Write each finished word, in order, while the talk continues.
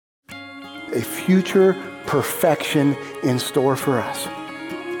a future perfection in store for us.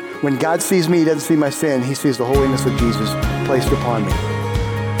 When God sees me, he doesn't see my sin. He sees the holiness of Jesus placed upon me.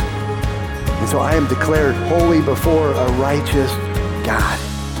 And so I am declared holy before a righteous God.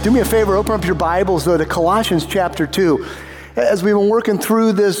 Do me a favor, open up your Bibles, though, to Colossians chapter 2. As we've been working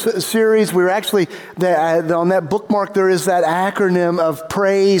through this series, we were actually, on that bookmark, there is that acronym of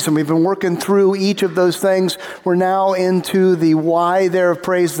praise, and we've been working through each of those things. We're now into the why there of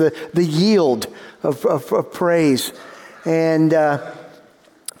praise, the yield of praise. And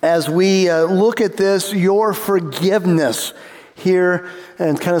as we look at this, your forgiveness here,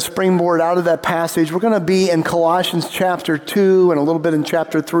 and kind of springboard out of that passage, we're going to be in Colossians chapter 2 and a little bit in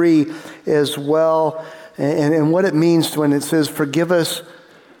chapter 3 as well. And what it means when it says, forgive us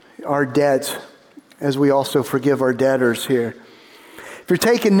our debts as we also forgive our debtors here. If you're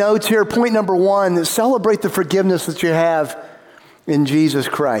taking notes here, point number 1 is celebrate the forgiveness that you have in Jesus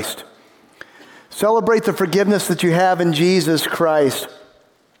Christ. Celebrate the forgiveness that you have in Jesus Christ.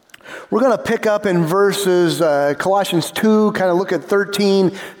 We're going to pick up in verses, Colossians 2, kind of look at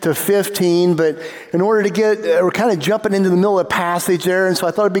 13 to 15, but in order to we're kind of jumping into the middle of the passage there, and so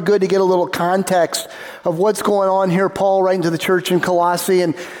I thought it'd be good to get a little context of what's going on here, Paul writing to the church in Colossae,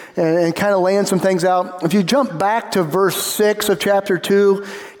 and kind of laying some things out. If you jump back to verse 6 of chapter 2,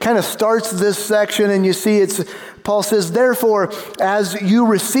 kind of starts this section, and you see Paul says, therefore, as you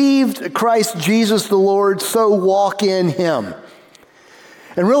received Christ Jesus the Lord, so walk in him.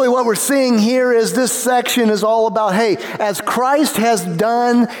 And really what we're seeing here is this section is all about, hey, as Christ has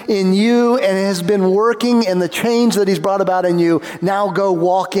done in you and has been working in the change that he's brought about in you, now go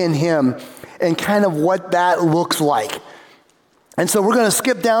walk in him, and kind of what that looks like. And so we're going to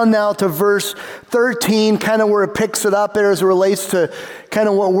skip down now to verse 13, kind of where it picks it up there as it relates to kind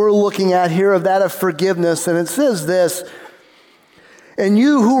of what we're looking at here of that of forgiveness. And it says this, and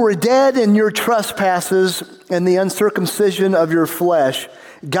you who were dead in your trespasses and the uncircumcision of your flesh,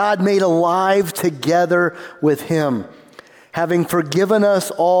 God made alive together with him, having forgiven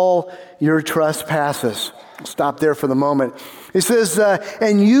us all your trespasses. Stop there for the moment. It says,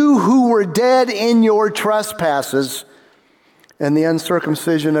 and you who were dead in your trespasses and the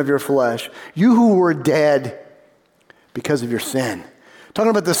uncircumcision of your flesh, you who were dead because of your sin.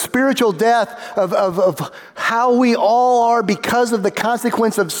 Talking about the spiritual death of how we all are because of the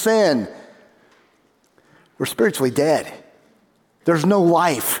consequence of sin. We're spiritually dead. There's no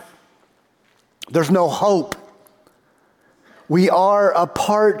life. There's no hope. We are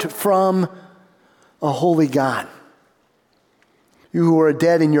apart from a holy God. You who are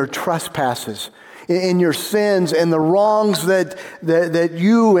dead in your trespasses, in your sins, and the wrongs that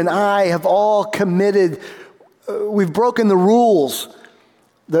you and I have all committed. We've broken the rules,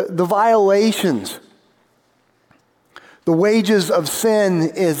 the violations. The wages of sin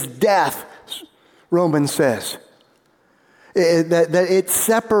is death, Romans says. That it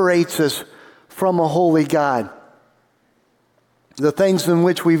separates us from a holy God. The things in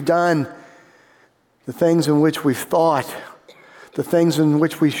which we've done, the things in which we've thought, the things in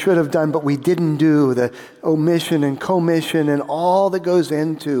which we should have done but we didn't do, the omission and commission and all that goes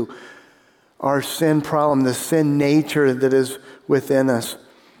into our sin problem, the sin nature that is within us.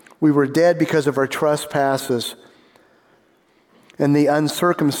 We were dead because of our trespasses and the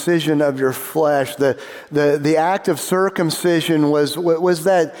uncircumcision of your flesh. The act of circumcision was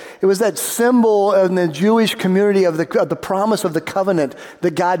that symbol in the Jewish community of the promise of the covenant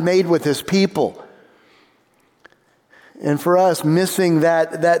that God made with his people. And for us, missing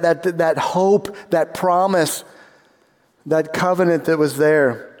that hope, that promise, that covenant that was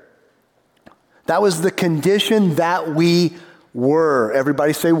there, that was the condition that we were.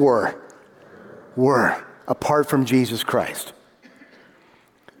 Everybody say were. Were, apart from Jesus Christ.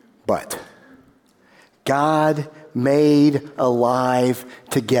 But God made alive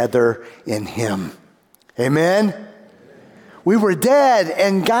together in him. Amen? We were dead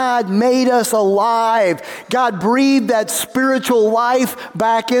and God made us alive. God breathed that spiritual life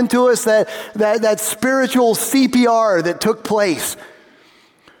back into us, that spiritual CPR that took place.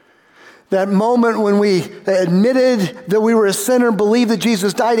 That moment when we admitted that we were a sinner, believed that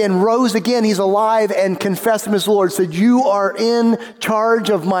Jesus died and rose again, he's alive, and confessed him as Lord, said, you are in charge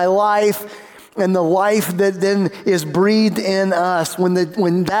of my life, and the life that then is breathed in us. When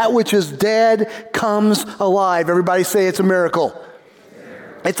that which is dead comes alive. Everybody say it's a miracle.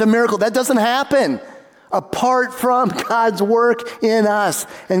 It's a miracle. That doesn't happen apart from God's work in us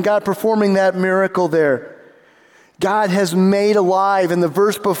and God performing that miracle there. God has made alive. In the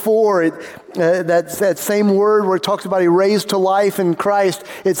verse before, that same word where it talks about he raised to life in Christ,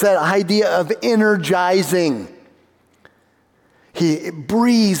 it's that idea of energizing. He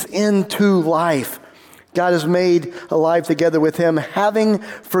breathes into life. God is made alive together with him, having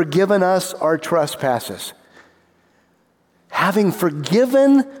forgiven us our trespasses. Having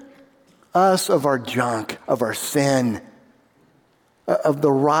forgiven us of our junk, of our sin, of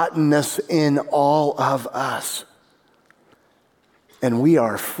the rottenness in all of us. And we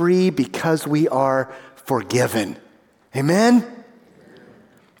are free because we are forgiven. Amen?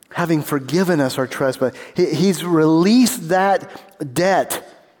 Having forgiven us our trespass. He's released that debt.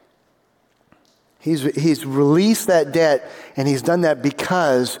 He's released that debt, and he's done that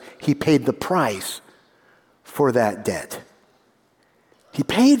because he paid the price for that debt. He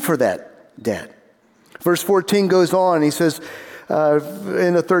paid for that debt. Verse 14 goes on. He says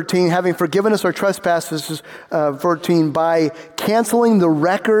in the 13, having forgiven us our trespasses, 14, by canceling the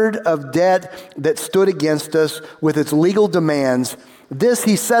record of debt that stood against us with its legal demands, this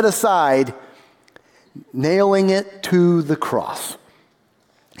he set aside, nailing it to the cross.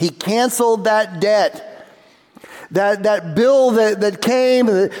 He canceled that debt, that bill that came,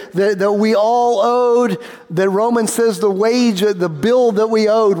 that we all owed, that Romans says the bill that we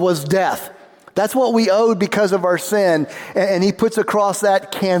owed was death. That's what we owed because of our sin. And he puts across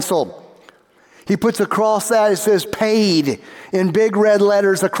that canceled. He puts across that, it says paid in big red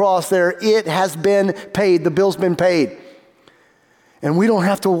letters across there. It has been paid. The bill's been paid. And we don't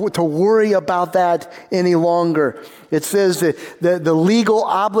have to worry about that any longer. It says that the legal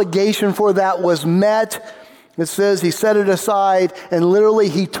obligation for that was met. It says he set it aside, and literally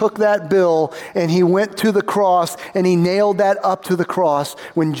he took that bill and he went to the cross and he nailed that up to the cross.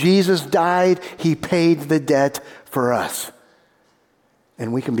 When Jesus died, he paid the debt for us.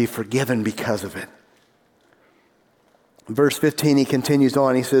 And we can be forgiven because of it. Verse 15, he continues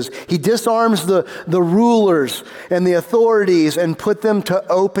on. He says, he disarms the rulers and the authorities and put them to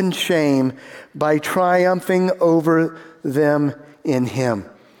open shame by triumphing over them in him.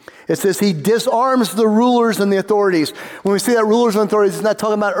 It says he disarms the rulers and the authorities. When we see that rulers and authorities, he's not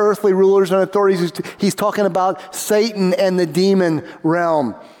talking about earthly rulers and authorities. He's talking about Satan and the demon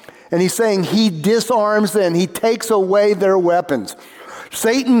realm. And he's saying he disarms them. He takes away their weapons.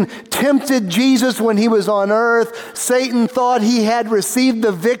 Satan tempted Jesus when he was on earth. Satan thought he had received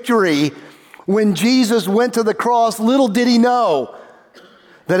the victory when Jesus went to the cross. Little did he know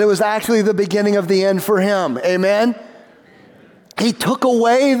that it was actually the beginning of the end for him. Amen? He took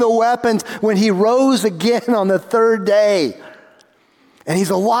away the weapons when he rose again on the third day. And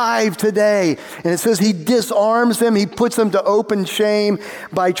he's alive today. And it says he disarms them. He puts them to open shame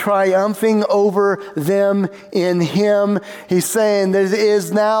by triumphing over them in him. He's saying there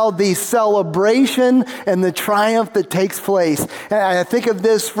is now the celebration and the triumph that takes place. And I think of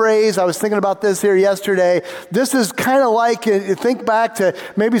this phrase. I was thinking about this here yesterday. This is kind of like, think back to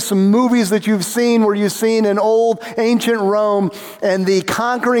maybe some movies that you've seen where you've seen an old ancient Rome and the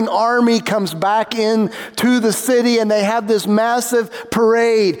conquering army comes back into the city and they have this massive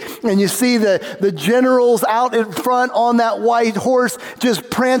parade, and you see the generals out in front on that white horse just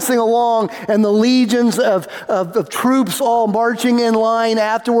prancing along, and the legions of troops all marching in line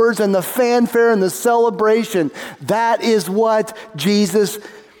afterwards, and the fanfare and the celebration. That is what Jesus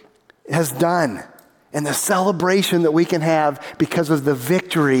has done, and the celebration that we can have because of the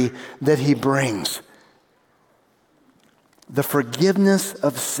victory that he brings. The forgiveness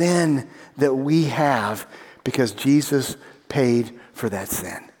of sin that we have because Jesus paid for that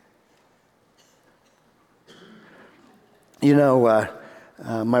sin. You know,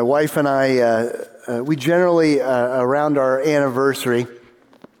 my wife and I, we generally, around our anniversary,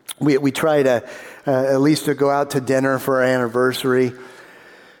 we try to at least to go out to dinner for our anniversary.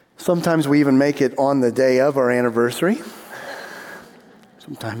 Sometimes we even make it on the day of our anniversary.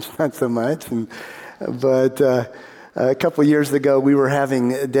 Sometimes not so much. But a couple of years ago, we were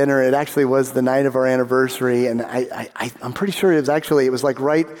having dinner. It actually was the night of our anniversary, and I'm pretty sure it was like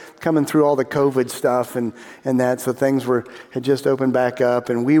right coming through all the COVID stuff and that, so things had just opened back up,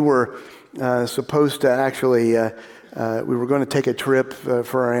 and we were supposed to actually, we were going to take a trip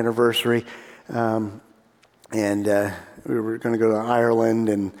for our anniversary, and we were going to go to Ireland,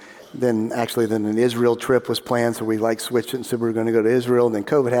 and then an Israel trip was planned, so we switched it and said we were going to go to Israel. And then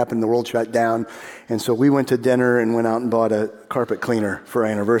COVID happened, the world shut down. And so we went to dinner and went out and bought a carpet cleaner for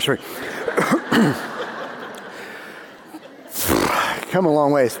our anniversary. Come a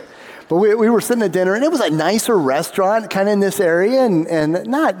long ways. But we were sitting at dinner, and it was a nicer restaurant kind of in this area, and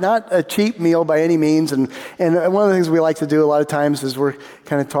not a cheap meal by any means. And one of the things we like to do a lot of times is we're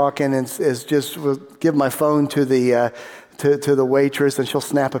kind of talking, and is just we'll give my phone to the waitress, and she'll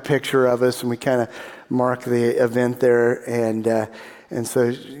snap a picture of us, and we kind of mark the event there. And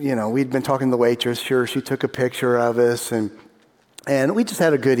so, we'd been talking to the waitress. Sure, she took a picture of us, and And we just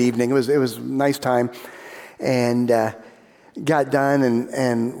had a good evening. It was a nice time. And got done,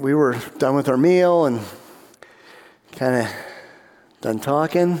 and we were done with our meal and kind of done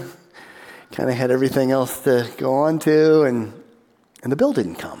talking. Kind of had everything else to go on to, and the bill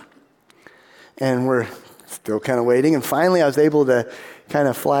didn't come. And we're still kind of waiting. And finally, I was able to kind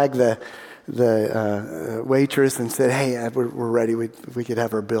of flag the waitress and said, hey, we're ready. If we could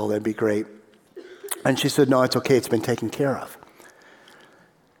have our bill, that'd be great. And she said, no, it's okay. It's been taken care of.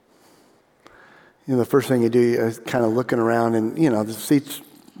 You know, the first thing you do is kind of looking around, and, you know, the seats,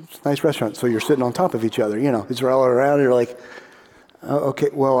 it's a nice restaurant, so you're sitting on top of each other. You know, it's all around, and you're like, oh, okay.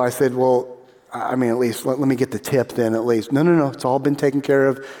 Well, I said, well, I mean, at least let me get the tip then at least. No, it's all been taken care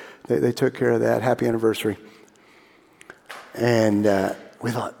of. They took care of that. Happy anniversary. And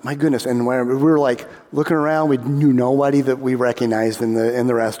we thought, my goodness. And we were like looking around. We knew nobody that we recognized in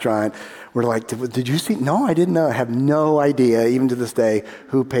the restaurant. We're like, did you see? No, I didn't know. I have no idea, even to this day,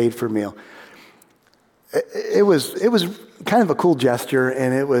 who paid for meal. It was kind of a cool gesture,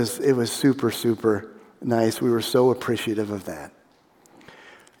 and it was super, super nice. We were so appreciative of that.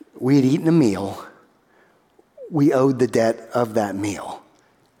 We had eaten a meal. We owed the debt of that meal,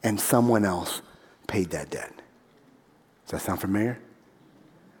 and someone else paid that debt. Does that sound familiar?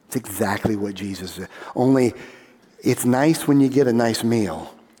 It's exactly what Jesus said. Only it's nice when you get a nice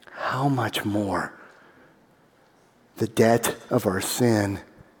meal. How much more the debt of our sin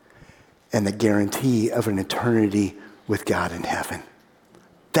and the guarantee of an eternity with God in heaven.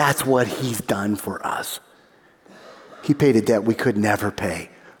 That's what he's done for us. He paid a debt we could never pay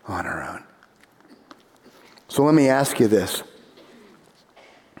on our own. So let me ask you this.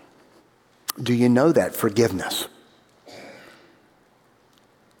 Do you know that forgiveness?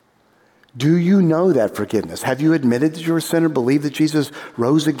 Do you know that forgiveness? Have you admitted that you're a sinner, believed that Jesus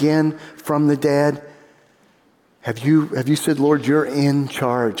rose again from the dead? Have you said, Lord, you're in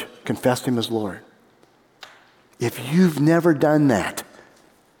charge? Confessed him as Lord. If you've never done that,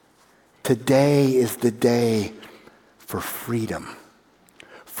 today is the day for freedom,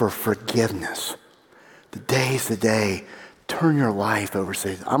 for forgiveness. The day is the day. Turn your life over.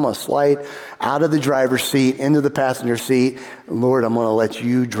 Say, I'm going to slide out of the driver's seat into the passenger seat. Lord, I'm going to let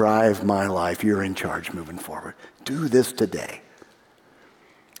you drive my life. You're in charge moving forward. Do this today.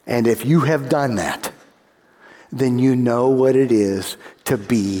 And if you have done that, then you know what it is to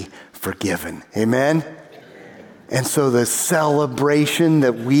be forgiven. Amen? And so the celebration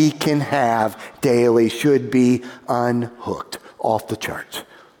that we can have daily should be unhooked off the charts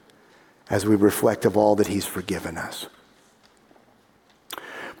as we reflect of all that he's forgiven us.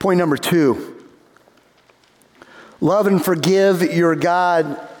 Point number 2, love and forgive your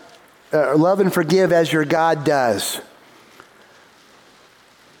God. Love and forgive as your God does.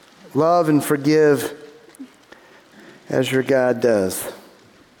 Love and forgive as your God does.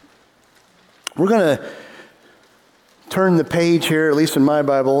 We're going to turn the page here, at least in my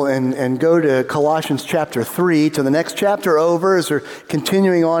Bible, and go to Colossians chapter 3, to the next chapter over, as we're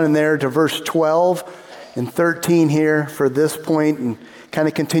continuing on in there to verse 12 and 13 here for this point, and kind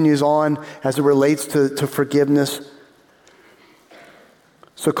of continues on as it relates to forgiveness.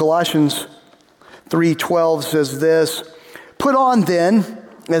 So Colossians 3:12 says this, put on then,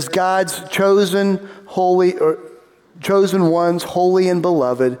 as God's chosen ones, holy and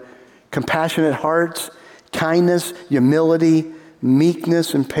beloved, compassionate hearts, kindness, humility,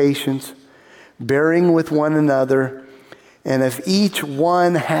 meekness, and patience, bearing with one another, and if each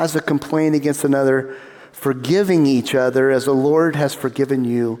one has a complaint against another, forgiving each other as the Lord has forgiven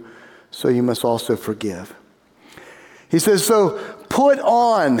you, so you must also forgive. He says, so put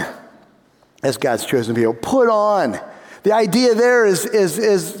on, as God's chosen people, put on. The idea there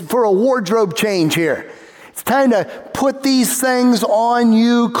is for a wardrobe change here. It's time to put these things on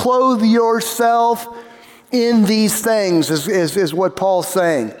you, clothe yourself in these things, is what Paul's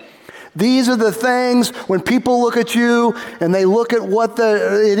saying. These are the things, when people look at you and they look at what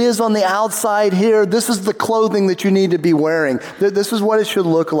it is on the outside here, this is the clothing that you need to be wearing. This is what it should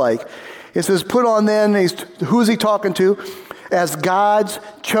look like. It says, put on then, who is he talking to? As God's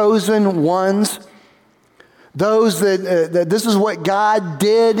chosen ones. Those that this is what God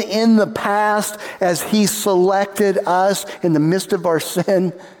did in the past as he selected us in the midst of our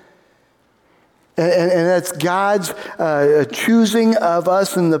sin. And that's God's choosing of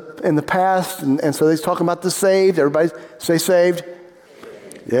us in the past. And so he's talking about the saved. Everybody say saved.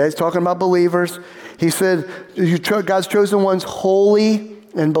 Yeah, he's talking about believers. He said, God's chosen ones, holy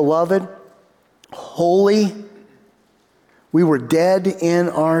and beloved. Holy. We were dead in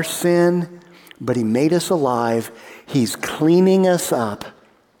our sin, but he made us alive. He's cleaning us up.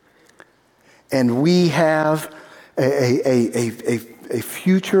 And we have a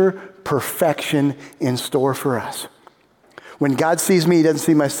future perfection in store for us. When God sees me, he doesn't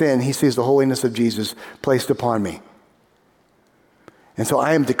see my sin. He sees the holiness of Jesus placed upon me. And so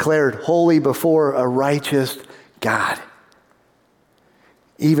I am declared holy before a righteous God,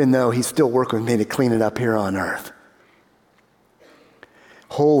 even though he's still working with me to clean it up here on earth.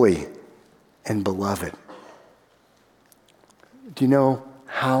 Holy and beloved. Do you know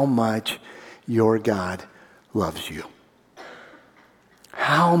how much your God loves you?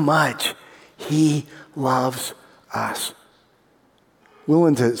 How much he loves us.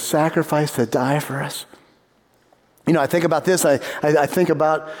 Willing to sacrifice, to die for us. You know, I think about this. I think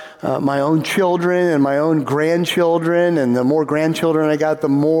about my own children and my own grandchildren, and the more grandchildren I got, the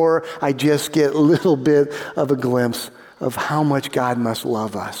more I just get a little bit of a glimpse of how much God must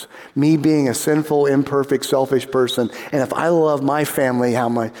love us. Me being a sinful, imperfect, selfish person, and if I love my family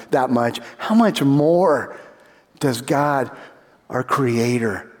that much, how much more does God, our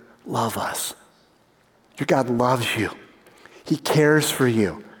Creator, love us? Your God loves you. He cares for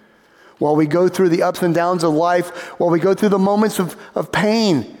you. While we go through the ups and downs of life, while we go through the moments of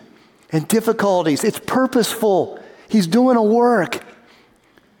pain and difficulties, it's purposeful. He's doing a work,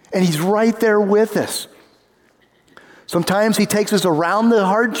 and he's right there with us. Sometimes he takes us around the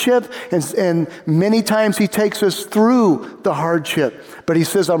hardship, and many times he takes us through the hardship. But he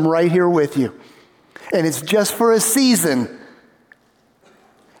says, I'm right here with you. And it's just for a season.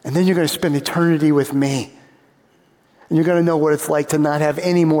 And then you're going to spend eternity with me. And you're going to know what it's like to not have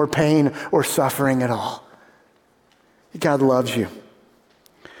any more pain or suffering at all. God loves you.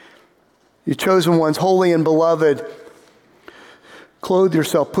 You chosen ones, holy and beloved, clothe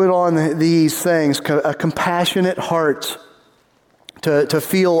yourself, put on these things, a compassionate heart to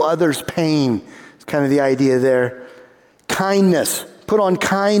feel others' pain. It's kind of the idea there. Kindness, put on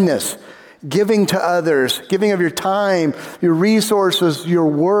kindness, giving to others, giving of your time, your resources, your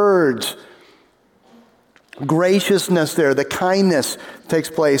words. Graciousness there, the kindness takes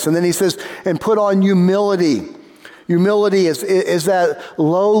place. And then he says, and put on humility. Humility is that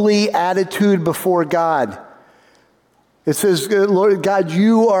lowly attitude before God. It says, Lord God,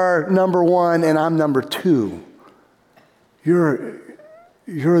 you are number one and I'm number two.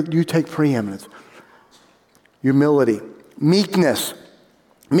 You take preeminence. Humility. Meekness.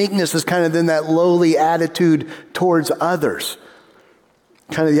 Meekness is kind of in that lowly attitude towards others.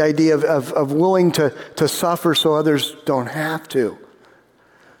 Kind of the idea of willing to suffer so others don't have to.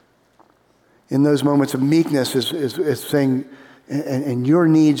 In those moments of meekness is saying, and your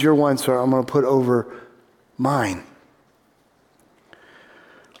needs, your wants are I'm going to put over mine.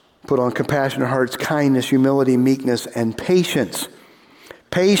 Put on compassionate hearts, kindness, humility, meekness, and patience.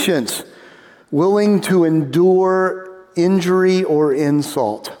 Patience, willing to endure injury or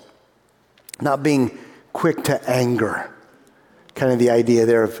insult. Not being quick to anger. Kind of the idea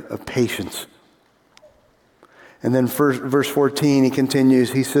there of patience. And then verse 14, he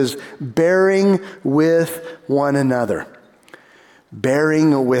continues. He says, bearing with one another.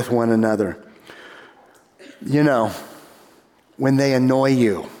 Bearing with one another. You know, when they annoy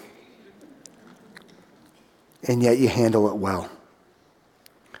you, and yet you handle it well.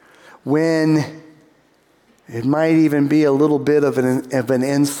 When it might even be a little bit of an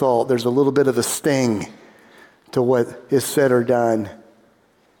insult, there's a little bit of a sting to what is said or done.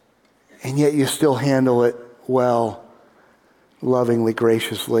 And yet you still handle it well, lovingly,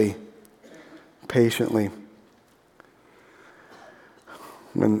 graciously, patiently.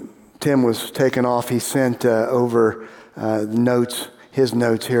 When Tim was taken off, he sent over his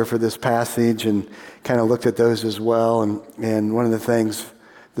notes here for this passage, and kind of looked at those as well. And one of the things,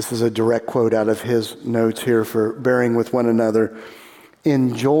 this is a direct quote out of his notes here for bearing with one another,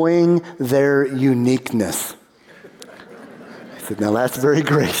 enjoying their uniqueness. Now that's very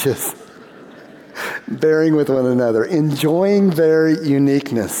gracious. Bearing with one another, enjoying their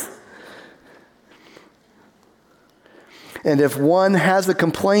uniqueness. And if one has a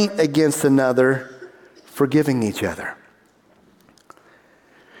complaint against another, forgiving each other.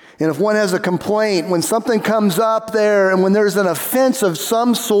 And if one has a complaint, when something comes up there and when there's an offense of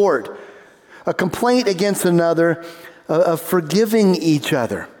some sort, a complaint against another, of forgiving each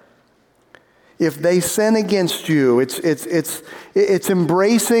other. If they sin against you, it's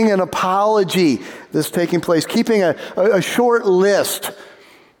embracing an apology that's taking place, keeping a short list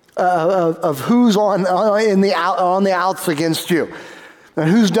of who's on the outs against you, and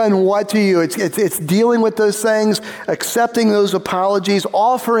who's done what to you. It's dealing with those things, accepting those apologies,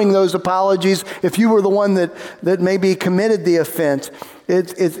 offering those apologies. If you were the one that maybe committed the offense,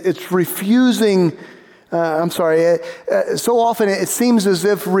 it's refusing. So often it seems as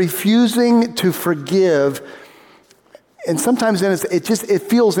if refusing to forgive And sometimes then it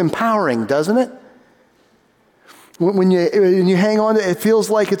feels empowering, doesn't it? When you hang on to it, it feels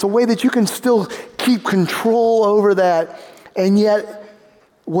like it's a way that you can still keep control over that. And yet,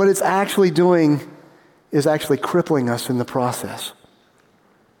 what it's actually doing is actually crippling us in the process.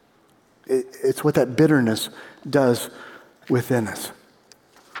 It's what that bitterness does within us.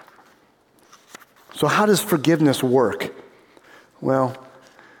 So how does forgiveness work? Well,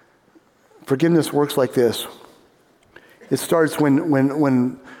 forgiveness works like this. It starts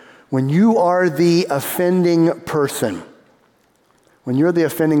when you are the offending person. When you're the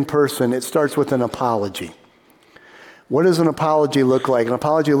offending person, it starts with an apology. What does an apology look like? An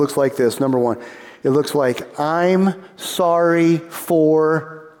apology looks like this. Number one, it looks like, I'm sorry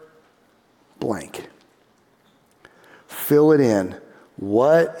for blank. Fill it in.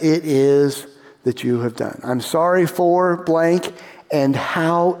 What it is that you have done. I'm sorry for blank and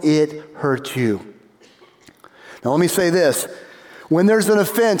how it hurt you. Now let me say this. When there's an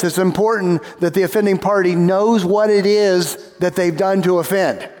offense, it's important that the offending party knows what it is that they've done to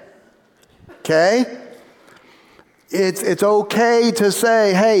offend. Okay? It's okay to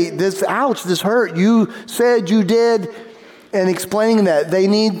say, hey, this hurt. You said you did, and explaining that. They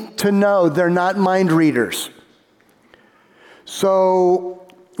need to know they're not mind readers. So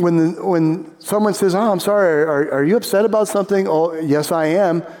when someone says, oh, I'm sorry, are you upset about something? Oh, yes, I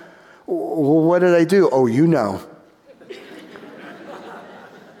am. Well, what did I do? Oh, you know.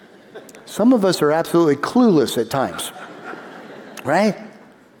 Some of us are absolutely clueless at times, right?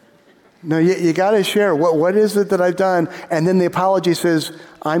 No, you got to share. What is it that I've done? And then the apology says,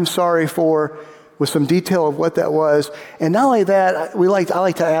 I'm sorry for, with some detail of what that was. And not only that, I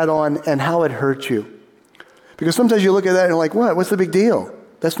like to add on, and how it hurt you. Because sometimes you look at that and you're like, what? What's the big deal?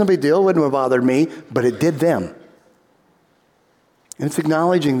 That's no big deal. It wouldn't have bothered me, but it did them. And it's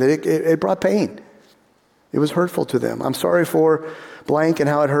acknowledging that it brought pain. It was hurtful to them. I'm sorry for blank and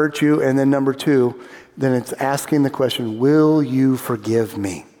how it hurt you. And then number two, then it's asking the question, will you forgive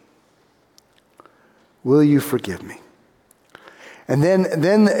me? Will you forgive me? And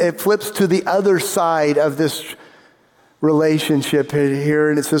then it flips to the other side of this relationship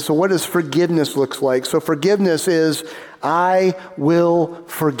here, and it says, so what does forgiveness look like? So forgiveness is, I will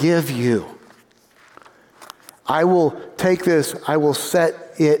forgive you. I will take this, I will set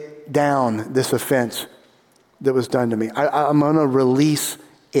it down, this offense that was done to me. I'm going to release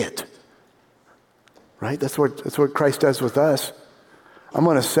it. Right? That's what Christ does with us. I'm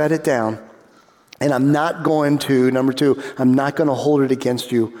going to set it down, and I'm not going to, number two, I'm not going to hold it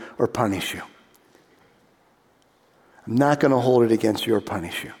against you or punish you. I'm not going to hold it against you or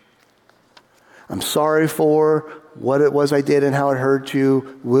punish you. I'm sorry for what it was I did and how it hurt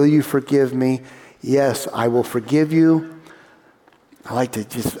you. Will you forgive me? Yes, I will forgive you. I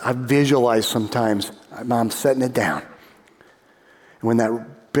visualize sometimes, I'm setting it down. And when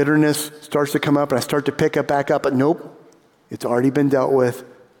that bitterness starts to come up and I start to pick it back up, but nope, it's already been dealt with.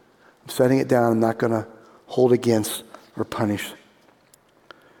 I'm setting it down. I'm not going to hold against or punish.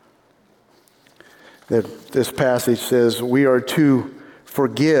 This passage says we are to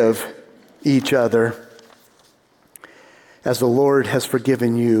forgive each other as the Lord has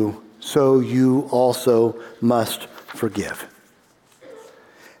forgiven you, so you also must forgive.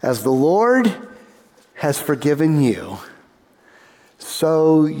 As the Lord has forgiven you,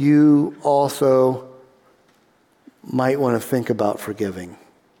 so you also might want to think about forgiving.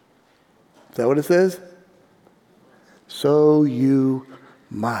 Is that what it says? So you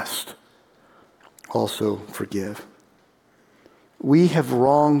must also forgive. We have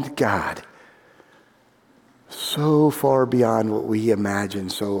wronged God so far beyond what we imagine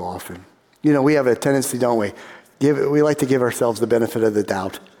so often. You know, we have a tendency, don't we? We like to give ourselves the benefit of the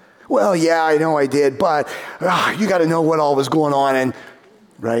doubt. Well, yeah, I know I did, but you got to know what all was going on. And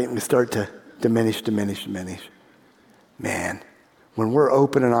right, we start to diminish. Man, when we're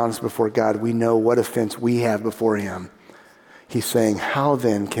open and honest before God, we know what offense we have before Him. He's saying, how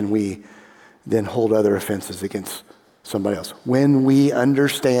then can we then hold other offenses against somebody else? When we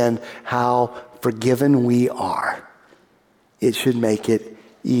understand how forgiven we are, it should make it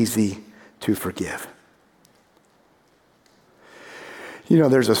easy to forgive. You know,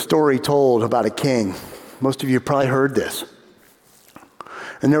 there's a story told about a king. Most of you probably heard this.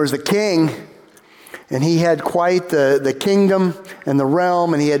 And there was a king, and he had quite the kingdom and the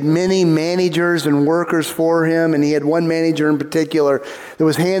realm, and he had many managers and workers for him, and he had one manager in particular that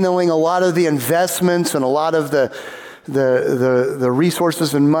was handling a lot of the investments and a lot of the the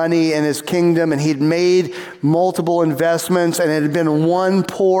resources and money in his kingdom, and he'd made multiple investments, and it had been one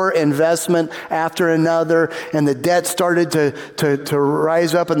poor investment after another, and the debt started to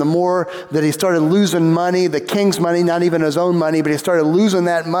rise up, and the more that he started losing money, the king's money, not even his own money, but he started losing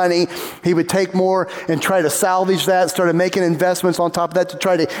that money, he would take more and try to salvage that, started making investments on top of that to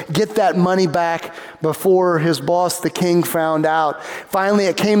try to get that money back before his boss, the king, found out. Finally,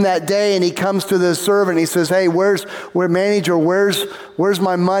 it came that day, and he comes to the servant. He says, "Hey, where's my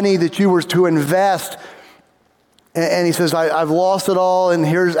money that you were to invest?" And he says, I've lost it all, and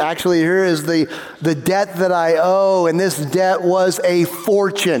here is the debt that I owe, and this debt was a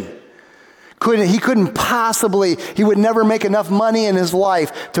fortune. He would never make enough money in his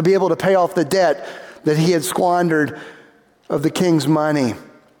life to be able to pay off the debt that he had squandered of the king's money.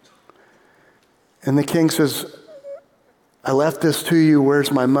 And the king says, "I left this to you.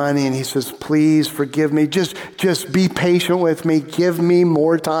 Where's my money?" And he says, "Please forgive me. Just be patient with me. Give me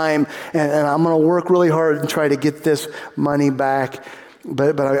more time, and I'm going to work really hard and try to get this money back.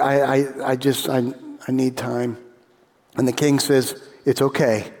 But I need time." And the king says, "It's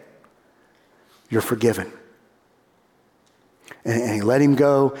okay. You're forgiven." And he let him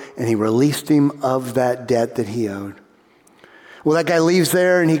go, and he released him of that debt that he owed. Well, that guy leaves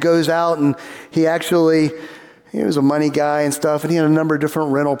there, and he goes out, and he was a money guy and stuff, and he had a number of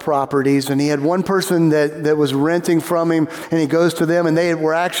different rental properties, and he had one person that was renting from him, and he goes to them, and they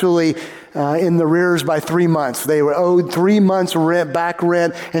were actually in the rears by 3 months. They were owed 3 months back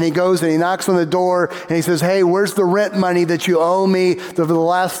rent, and he goes and he knocks on the door, and he says, "Hey, where's the rent money that you owe me for the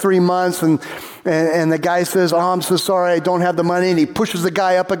last 3 months?" And the guy says, "Oh, I'm so sorry, I don't have the money." And he pushes the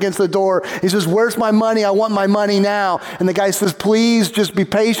guy up against the door. He says, "Where's my money? I want my money now." And the guy says, "Please, just be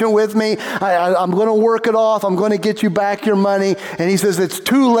patient with me. I'm going to work it off. I'm going to get you back your money." And he says, "It's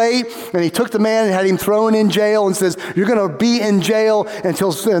too late." And he took the man and had him thrown in jail and says, "You're going to be in jail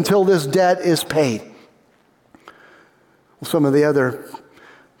until this debt is paid." Well, some of the other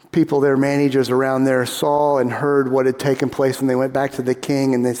people there, managers around there, saw and heard what had taken place, and they went back to the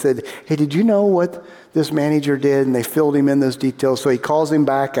king and they said, "Hey, did you know what this manager did?" And they filled him in those details. So he calls him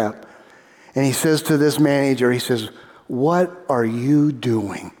back up, and he says to this manager, he says, "What are you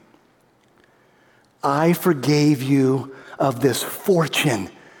doing? I forgave you of this fortune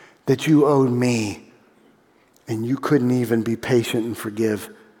that you owed me, and you couldn't even be patient and forgive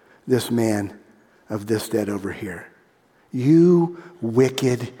this man of this debt over here. You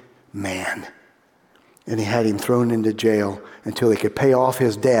wicked man." And he had him thrown into jail until he could pay off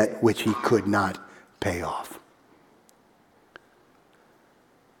his debt, which he could not pay off.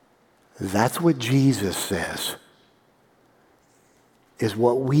 That's what Jesus says is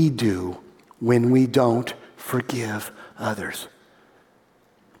what we do when we don't forgive others.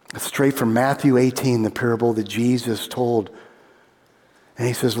 It's straight from Matthew 18, the parable that Jesus told. And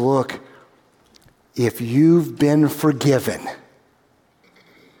he says, look, if you've been forgiven,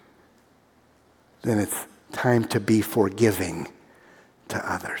 then it's time to be forgiving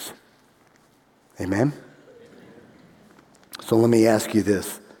to others. Amen? So let me ask you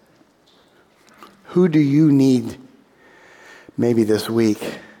this. Who do you need maybe this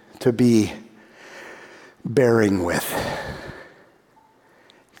week to be bearing with?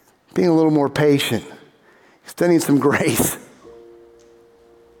 Being a little more patient, extending some grace.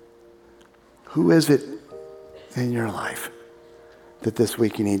 Who is it in your life that this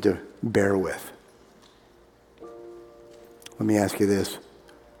week you need to bear with? Let me ask you this.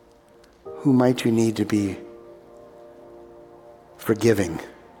 Who might you need to be forgiving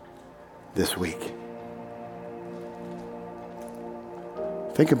this week?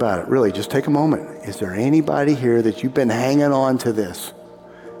 Think about it. Really, just take a moment. Is there anybody here that you've been hanging on to this?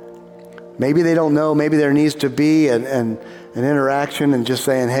 Maybe they don't know. Maybe there needs to be an interaction and just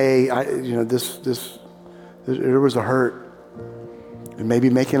saying, hey, there was a hurt. And maybe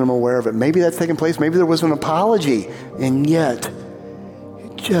making them aware of it. Maybe that's taking place. Maybe there was an apology. And yet,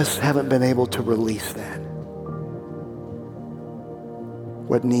 you just haven't been able to release that.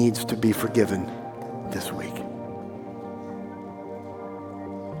 What needs to be forgiven this week?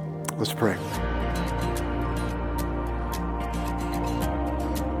 Let's pray.